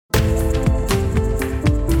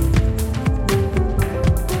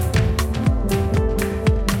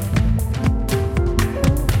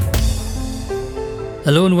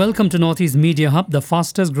Hello and welcome to Northeast Media Hub, the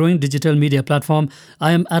fastest growing digital media platform.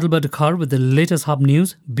 I am Adalbert Khar with the latest Hub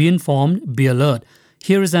news. Be informed, be alert.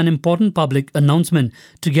 Here is an important public announcement.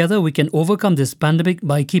 Together we can overcome this pandemic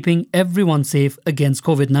by keeping everyone safe against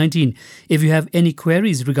COVID-19. If you have any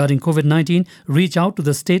queries regarding COVID-19, reach out to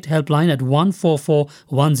the state helpline at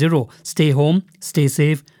 14410. Stay home, stay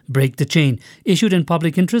safe, break the chain. Issued in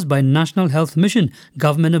public interest by National Health Mission,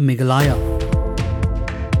 Government of Meghalaya.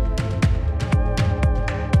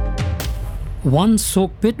 One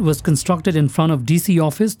soak pit was constructed in front of DC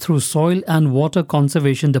office through Soil and Water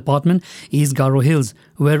Conservation Department, East Garo Hills,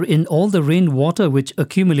 wherein all the rainwater which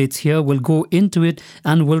accumulates here will go into it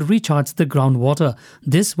and will recharge the groundwater.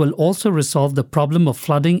 This will also resolve the problem of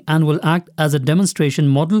flooding and will act as a demonstration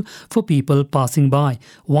model for people passing by.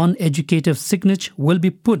 One educative signage will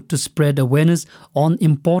be put to spread awareness on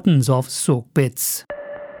importance of soak pits.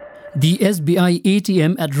 The SBI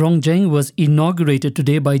ATM at Rongjeng was inaugurated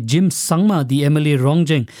today by Jim Sangma, the MLA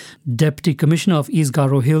Rongjeng. Deputy Commissioner of East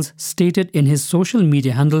Garo Hills stated in his social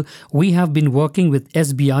media handle, "We have been working with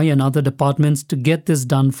SBI and other departments to get this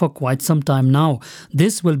done for quite some time now.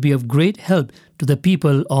 This will be of great help to the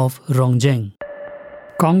people of Rongjeng."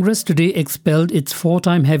 Congress today expelled its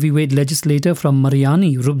four-time heavyweight legislator from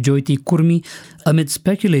Mariani, Rupjoyti Kurmi, amid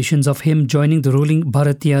speculations of him joining the ruling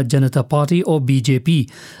Bharatiya Janata Party or BJP.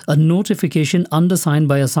 A notification undersigned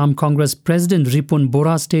by Assam Congress President Ripun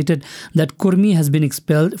Bora stated that Kurmi has been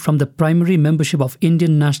expelled from the primary membership of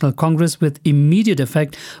Indian National Congress with immediate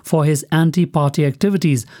effect for his anti-party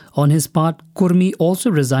activities. On his part, Kurmi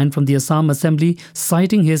also resigned from the Assam Assembly,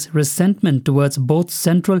 citing his resentment towards both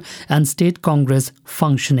central and state Congress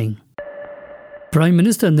functioning. Prime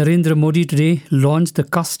Minister Narendra Modi today launched the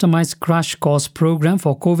customized crash course program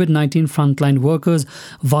for COVID-19 frontline workers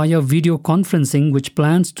via video conferencing, which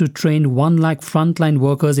plans to train 1 lakh frontline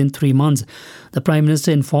workers in 3 months. The Prime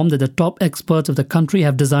Minister informed that the top experts of the country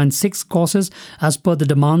have designed 6 courses as per the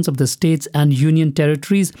demands of the states and union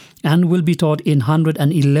territories and will be taught in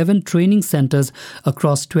 111 training centres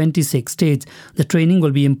across 26 states. The training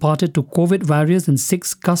will be imparted to COVID warriors in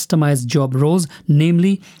 6 customized job roles,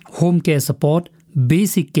 namely home care support,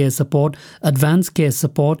 basic care support, advanced care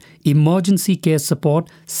support, emergency care support,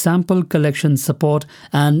 sample collection support,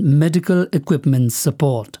 and medical equipment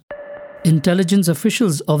support. Intelligence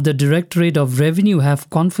officials of the Directorate of Revenue have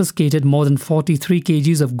confiscated more than 43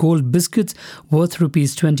 kgs of gold biscuits worth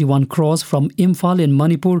Rs 21 crores from Imphal in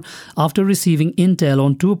Manipur after receiving intel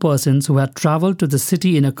on 2 persons who had travelled to the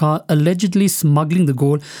city in a car allegedly smuggling the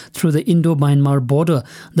gold through the Indo-Myanmar border.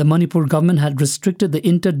 The Manipur government had restricted the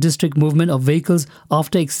inter-district movement of vehicles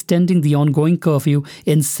after extending the ongoing curfew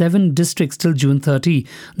in 7 districts till June 30.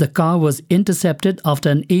 The car was intercepted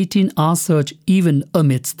after an 18-hour search even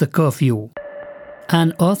amidst the curfew.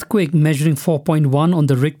 An earthquake measuring 4.1 on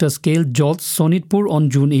the Richter scale jolts Sonitpur on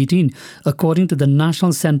June 18. According to the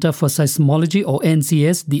National Centre for Seismology or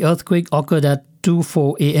NCS, the earthquake occurred at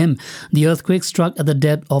 2:04 a.m. The earthquake struck at the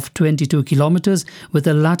depth of 22 kilometers with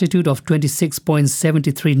a latitude of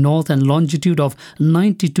 26.73 north and longitude of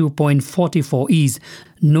 92.44 east.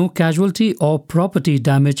 No casualty or property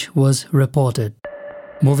damage was reported.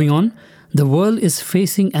 Moving on. The world is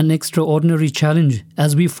facing an extraordinary challenge.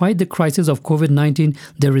 As we fight the crisis of COVID-19,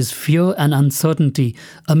 there is fear and uncertainty.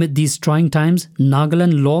 Amid these trying times,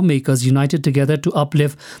 Nagaland lawmakers united together to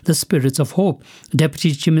uplift the spirits of hope.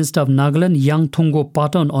 Deputy Chief Minister of Nagaland, Yang Thungo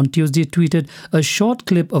Paton, on Tuesday tweeted a short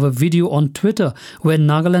clip of a video on Twitter where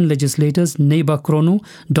Nagaland legislators Neba Kronu,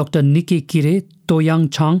 Dr. Nike Kire, Toyang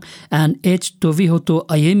Chang and H. Tovihoto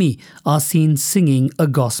Ayemi are seen singing a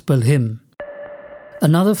gospel hymn.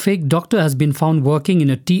 Another fake doctor has been found working in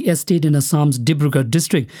a tea estate in Assam's Dibrugarh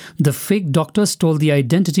district. The fake doctor stole the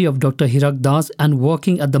identity of Dr. Hirak Das and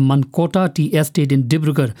working at the Mankota tea estate in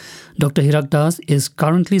Dibrugarh. Dr. Hirak Das is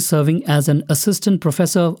currently serving as an assistant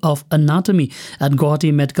professor of anatomy at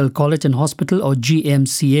Guwahati Medical College and Hospital or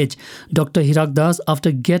GMCH. Dr. Hirak Das,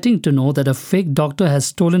 after getting to know that a fake doctor has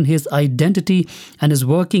stolen his identity and is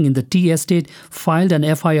working in the tea estate, filed an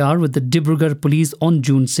FIR with the Dibrugarh police on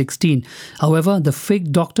June 16. However, the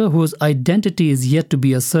fake doctor, whose identity is yet to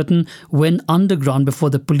be ascertained, went underground before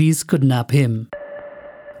the police could nab him.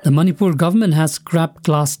 The Manipur government has scrapped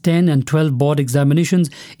Class 10 and 12 board examinations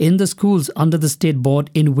in the schools under the state board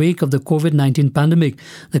in wake of the COVID-19 pandemic.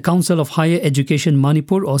 The Council of Higher Education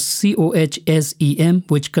Manipur or COHSEM,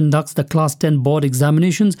 which conducts the Class 10 board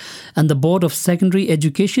examinations, and the Board of Secondary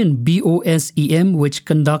Education BOSEM, which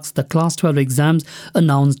conducts the Class 12 exams,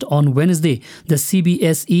 announced on Wednesday. The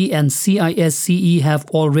CBSE and CISCE have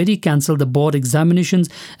already cancelled the board examinations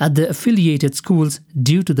at the affiliated schools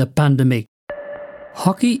due to the pandemic.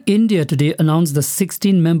 Hockey India today announced the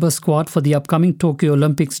 16-member squad for the upcoming Tokyo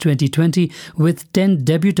Olympics 2020, with 10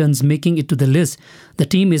 debutants making it to the list. The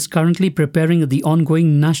team is currently preparing the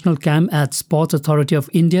ongoing national camp at Sports Authority of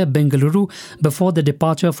India, Bengaluru, before the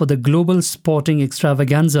departure for the global sporting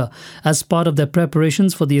extravaganza. As part of their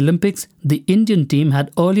preparations for the Olympics, the Indian team had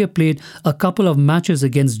earlier played a couple of matches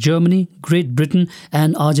against Germany, Great Britain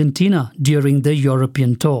and Argentina during the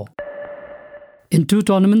European tour. In two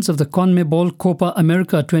tournaments of the CONMEBOL Copa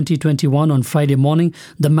America 2021 on Friday morning,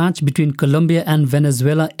 the match between Colombia and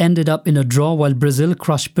Venezuela ended up in a draw while Brazil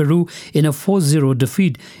crushed Peru in a 4-0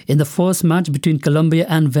 defeat. In the first match between Colombia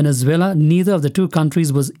and Venezuela, neither of the two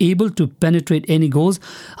countries was able to penetrate any goals.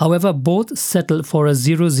 However, both settled for a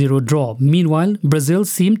 0-0 draw. Meanwhile, Brazil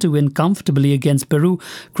seemed to win comfortably against Peru,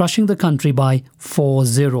 crushing the country by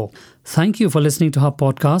 4-0. Thank you for listening to Hub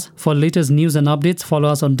Podcast. For latest news and updates, follow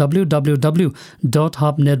us on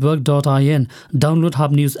www.hubnetwork.in. Download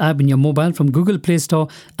Hub News app in your mobile from Google Play Store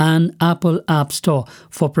and Apple App Store.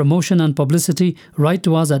 For promotion and publicity, write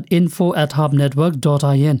to us at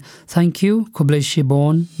info@hubnetwork.in. Thank you. Kublai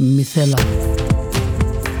Shibon, Mithela.